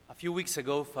A few weeks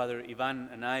ago, Father Ivan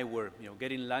and I were,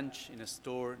 getting lunch in a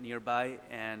store nearby,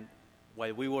 and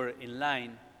while we were in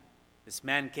line, this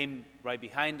man came right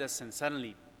behind us and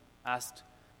suddenly asked,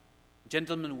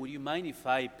 "Gentlemen, would you mind if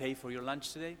I pay for your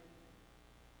lunch today?"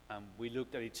 We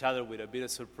looked at each other with a bit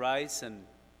of surprise, and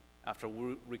after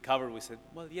we recovered, we said,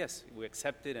 "Well, yes," we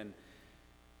accepted, and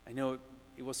I know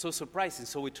it was so surprising.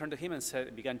 So we turned to him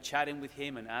and began chatting with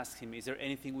him and asked him, "Is there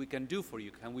anything we can do for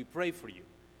you? Can we pray for you?"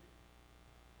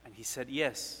 And he said,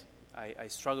 "Yes, I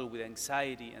struggle with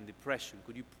anxiety and depression.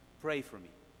 Could you pray for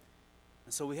me?"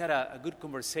 And so we had a good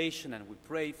conversation, and we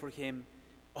prayed for him,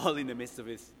 all in the midst of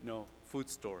his,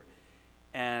 food store.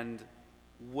 And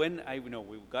when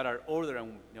we got our order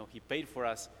and he paid for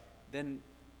us, then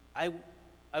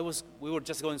we were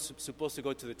just supposed to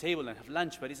go to the table and have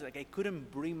lunch, but it's like I couldn't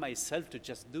bring myself to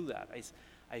just do that.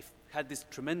 I had this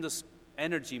tremendous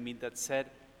energy in me that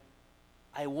said,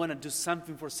 I want to do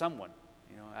something for someone.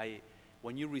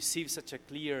 When you receive such a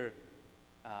clear,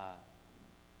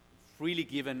 freely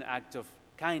given act of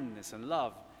kindness and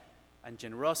love and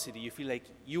generosity, you feel like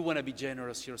you want to be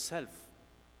generous yourself.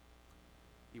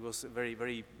 It was a very,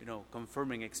 very,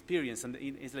 confirming experience, and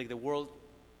it's like the world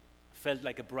felt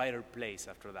like a brighter place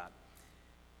after that.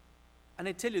 And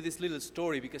I tell you this little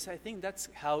story because I think that's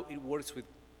how it works with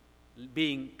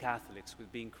being Catholics,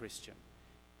 with being Christian.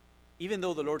 Even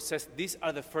though the Lord says these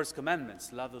are the first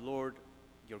commandments, love the Lord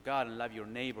your God and love your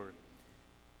neighbor,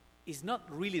 it's not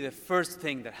really the first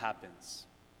thing that happens.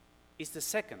 It's the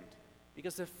second.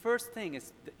 Because the first thing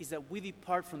is that we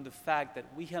depart from the fact that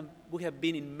we have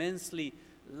been immensely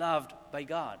loved by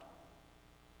God.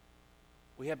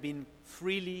 We have been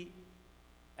freely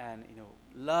and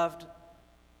loved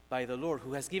by the Lord,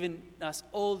 who has given us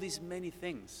all these many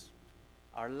things: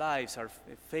 our lives, our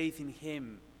faith in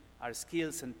Him, our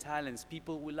skills and talents,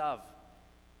 people we love.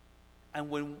 And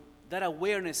when that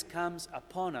awareness comes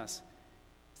upon us,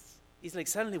 it's like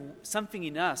suddenly something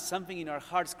in us, something in our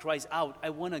hearts cries out, I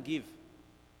want to give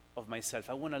of myself.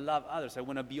 I want to love others. I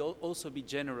want to also be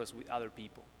generous with other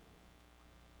people.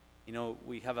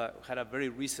 We had a very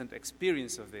recent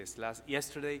experience of this.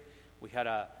 Yesterday, we had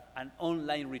an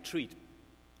online retreat.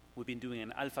 We've been doing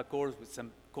an Alpha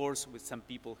course with some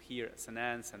people here at St.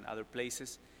 Anne's and other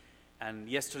places. And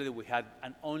yesterday, we had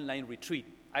an online retreat.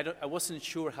 I wasn't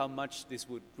sure how much this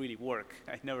would really work.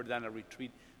 I'd never done a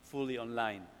retreat fully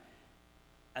online.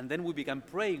 And then we began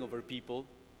praying over people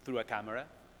through a camera,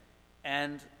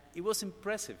 and it was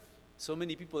impressive. So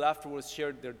many people afterwards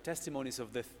shared their testimonies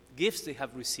of the gifts they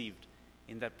have received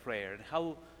in that prayer, and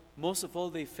how most of all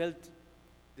they felt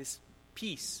this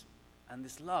peace and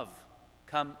this love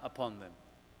come upon them,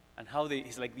 and how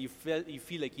it's like you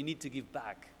feel like you need to give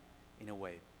back in a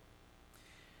way.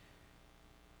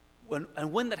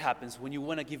 When that happens, when you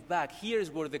want to give back,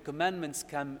 here's where the commandments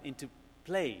come into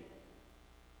play.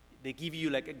 They give you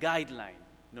like a guideline.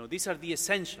 These are the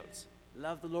essentials.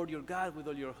 Love the Lord your God with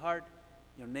all your heart,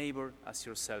 your neighbor as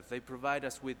yourself. They provide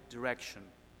us with direction.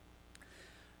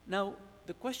 Now,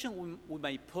 the question we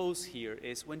might pose here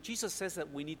is, when Jesus says that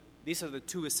these are the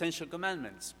two essential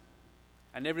commandments,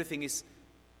 and everything is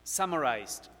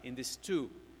summarized in these two,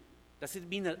 does it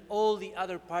mean that all the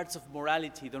other parts of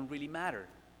morality don't really matter?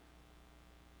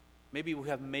 Maybe we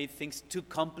have made things too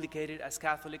complicated as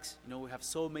Catholics. We have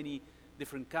so many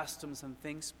different customs and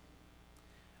things.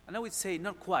 And I would say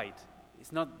not quite.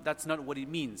 That's not what it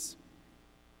means.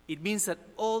 It means that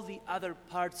all the other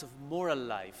parts of moral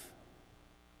life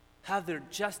have their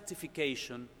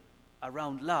justification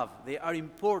around love. They are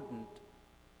important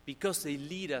because they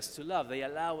lead us to love. They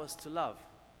allow us to love.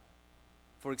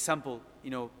 For example,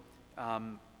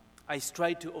 I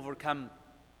strive to overcome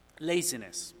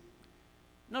laziness.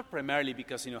 Not primarily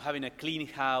because, having a clean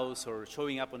house or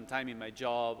showing up on time in my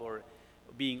job or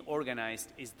being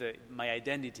organized is my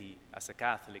identity as a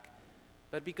Catholic,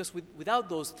 but because without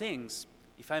those things,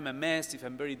 if I'm a mess, if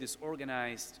I'm very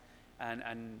disorganized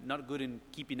and not good in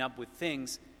keeping up with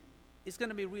things, it's going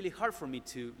to be really hard for me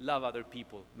to love other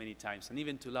people many times, and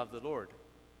even to love the Lord.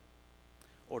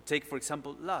 Or take, for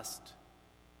example, lust.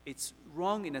 It's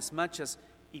wrong in as much as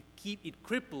it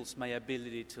cripples my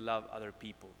ability to love other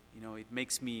people. It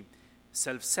makes me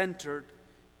self-centered,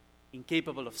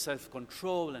 incapable of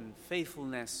self-control and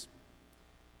faithfulness,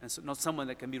 and so not someone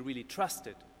that can be really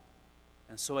trusted.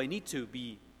 And so I need to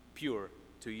be pure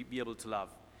to be able to love.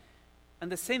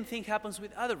 And the same thing happens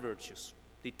with other virtues: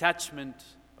 detachment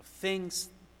of things,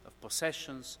 of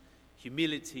possessions,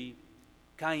 humility,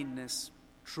 kindness,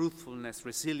 truthfulness,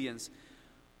 resilience.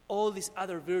 All these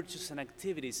other virtues and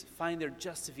activities find their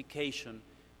justification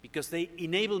because they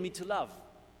enable me to love.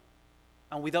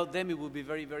 And without them, it would be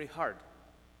very, very hard.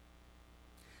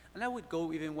 And I would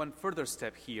go even one further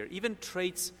step here. Even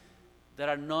traits that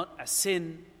are not a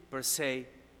sin per se,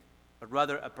 but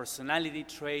rather a personality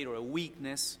trait or a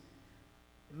weakness,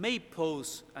 may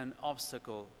pose an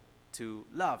obstacle to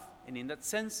love. And in that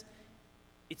sense,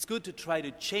 it's good to try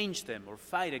to change them or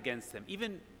fight against them,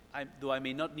 even though I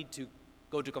may not need to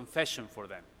go to confession for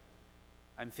them.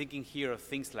 I'm thinking here of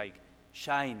things like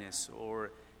shyness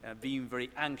or being very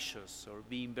anxious or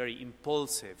being very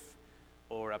impulsive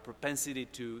or a propensity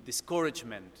to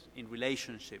discouragement in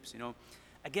relationships.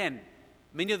 Again,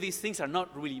 many of these things are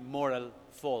not really moral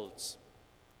faults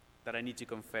that I need to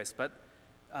confess, but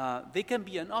they can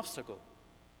be an obstacle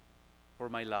for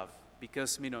my love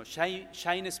because,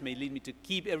 shyness may lead me to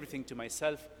keep everything to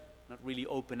myself, not really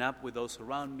open up with those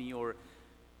around me, or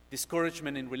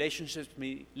discouragement in relationships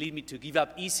may lead me to give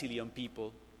up easily on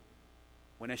people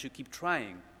when I should keep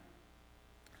trying.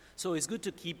 So it's good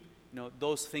to keep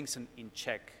those things in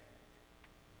check.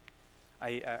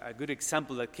 A good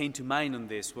example that came to mind on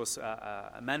this was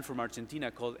a man from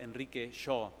Argentina called Enrique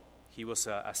Shaw. He was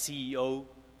a CEO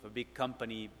of a big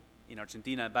company in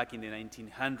Argentina back in the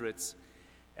 1900s,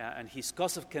 and his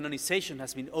cause of canonization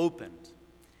has been opened.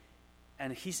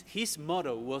 And his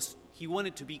motto was he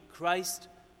wanted to be Christ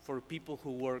for people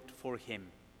who worked for him.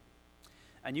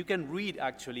 And you can read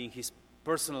actually in his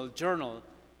personal journal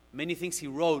many things he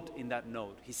wrote in that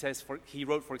note. He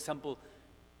wrote, for example,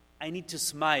 I need to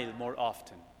smile more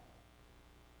often,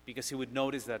 because he would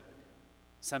notice that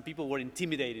some people were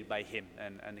intimidated by him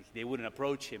and they wouldn't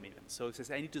approach him even. So he says,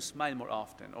 I need to smile more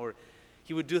often. Or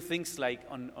he would do things like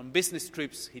on business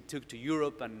trips he took to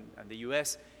Europe and the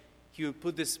US, he would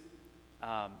put this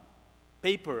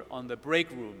paper on the break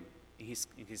room in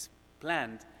his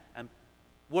plant, and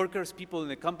people in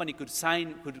the company could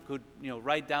sign, could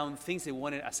write down things they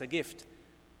wanted as a gift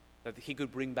that he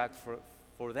could bring back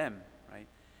for them, right?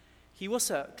 He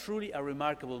was truly a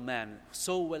remarkable man,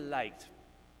 so well liked.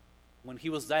 When he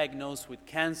was diagnosed with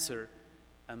cancer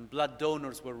and blood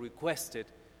donors were requested,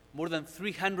 more than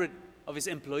 300 of his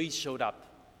employees showed up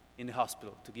in the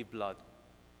hospital to give blood.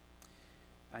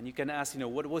 And you can ask,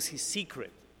 what was his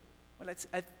secret? Well,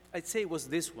 I'd say it was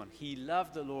this one. He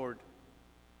loved the Lord.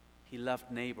 He loved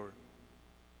neighbor.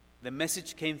 The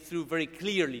message came through very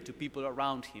clearly to people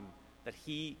around him that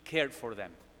he cared for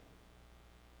them.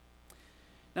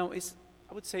 Now,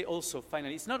 I would say also,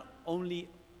 finally, it's not only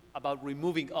about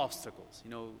removing obstacles.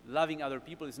 Loving other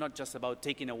people is not just about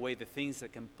taking away the things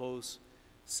that can pose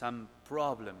some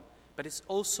problem, but it's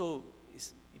also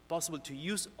possible to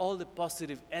use all the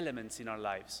positive elements in our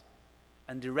lives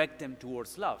and direct them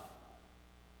towards love.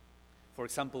 For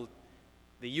example,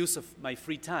 the use of my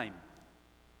free time.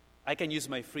 I can use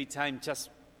my free time just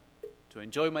to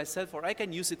enjoy myself, or I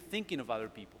can use it thinking of other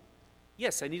people.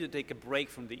 Yes, I need to take a break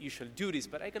from the usual duties,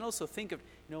 but I can also think of,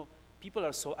 people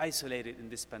are so isolated in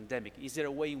this pandemic. Is there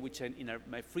a way in which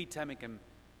my free time I can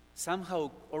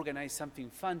somehow organize something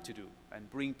fun to do and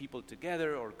bring people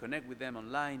together or connect with them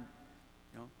online?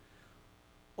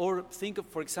 Or think of,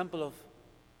 for example, of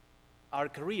our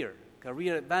career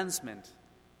advancement.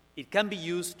 It can be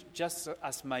used just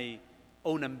as my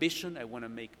own ambition. I want to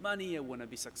make money, I want to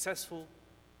be successful.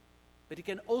 But it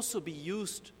can also be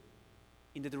used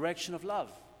in the direction of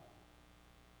love.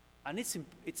 And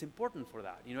it's important for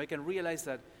that. I can realize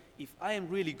that if I am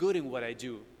really good in what I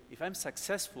do, if I'm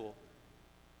successful,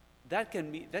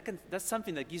 that's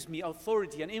something that gives me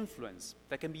authority and influence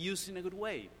that can be used in a good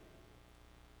way.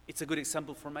 It's a good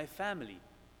example for my family.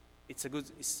 It's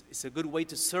a good way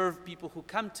to serve people who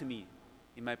come to me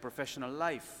in my professional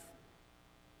life.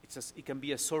 It can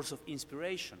be a source of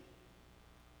inspiration.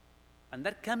 And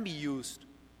that can be used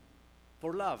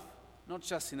for love, not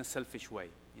just in a selfish way.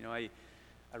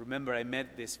 I remember I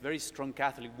met this very strong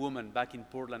Catholic woman back in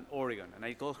Portland, Oregon, and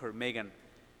I called her Megan.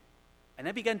 And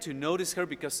I began to notice her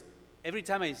because every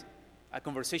time a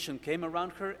conversation came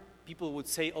around her, people would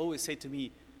always say to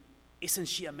me, isn't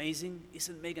she amazing?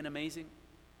 Isn't Megan amazing?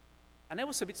 And I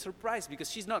was a bit surprised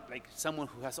because she's not like someone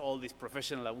who has all these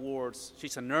professional awards.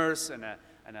 She's a nurse and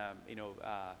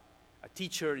a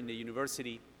teacher in the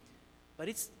university. But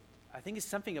I think it's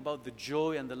something about the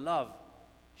joy and the love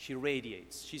she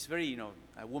radiates. She's very,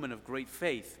 a woman of great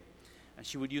faith. And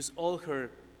she would use all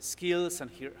her skills and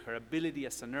her ability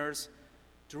as a nurse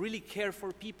to really care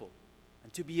for people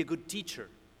and to be a good teacher,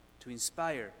 to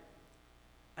inspire.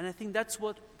 And I think that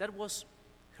was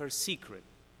her secret.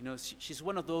 She's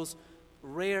one of those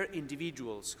rare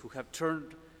individuals who have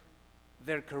turned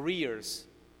their careers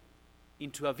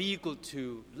into a vehicle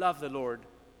to love the Lord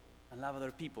and love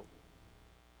other people.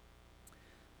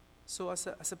 So as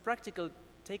a practical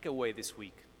takeaway this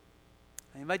week,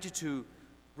 I invite you to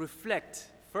reflect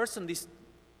first on these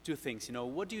two things,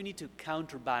 what do you need to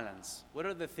counterbalance? What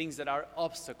are the things that are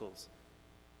obstacles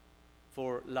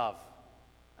for love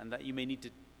and that you may need to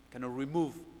kind of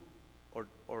remove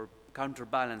or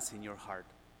counterbalance in your heart?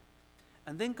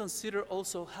 And then consider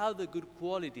also how the good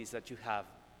qualities that you have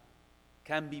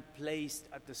can be placed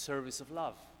at the service of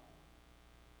love.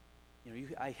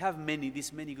 I have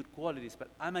these many good qualities, but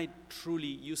am I truly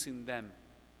using them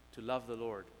to love the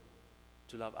Lord,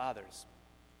 to love others?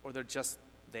 Or they're just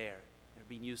there. They're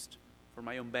being used for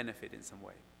my own benefit in some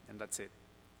way, and that's it.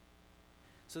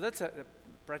 So that's a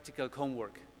practical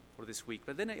homework for this week.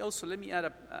 But then let me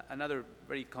add another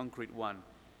very concrete one.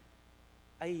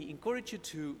 I encourage you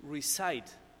to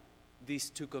recite these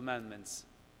two commandments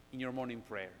in your morning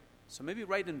prayer. So maybe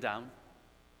write them down.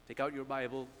 Take out your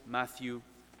Bible, Matthew,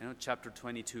 chapter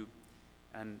 22,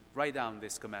 and write down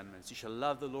these commandments. You shall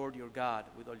love the Lord your God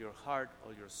with all your heart,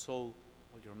 all your soul,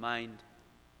 all your mind.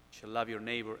 You shall love your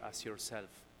neighbor as yourself.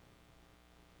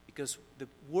 Because the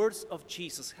words of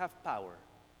Jesus have power.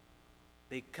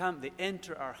 They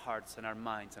enter our hearts and our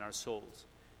minds and our souls.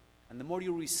 And the more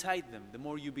you recite them, the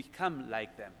more you become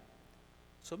like them.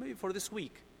 So maybe for this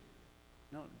week,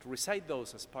 to recite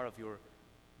those as part of your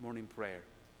morning prayer.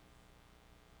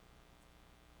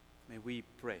 May we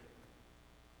pray.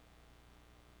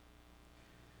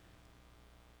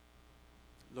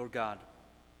 Lord God,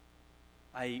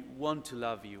 I want to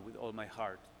love you with all my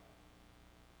heart.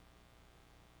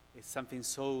 It's something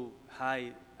so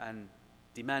high and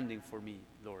demanding for me,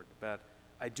 Lord, but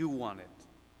I do want it.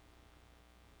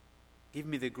 Give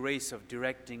me the grace of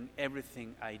directing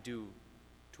everything I do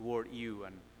toward you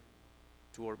and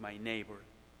toward my neighbor.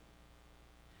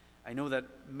 I know that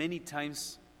many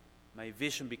times my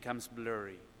vision becomes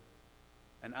blurry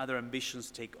and other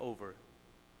ambitions take over.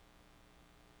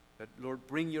 But Lord,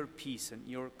 bring your peace and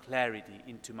your clarity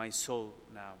into my soul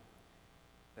now,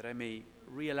 that I may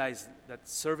realize that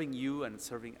serving you and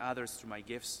serving others through my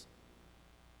gifts,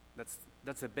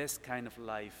 that's the best kind of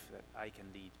life that I can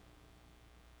lead.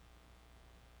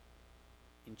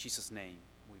 In Jesus' name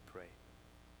we pray.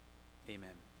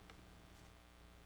 Amen.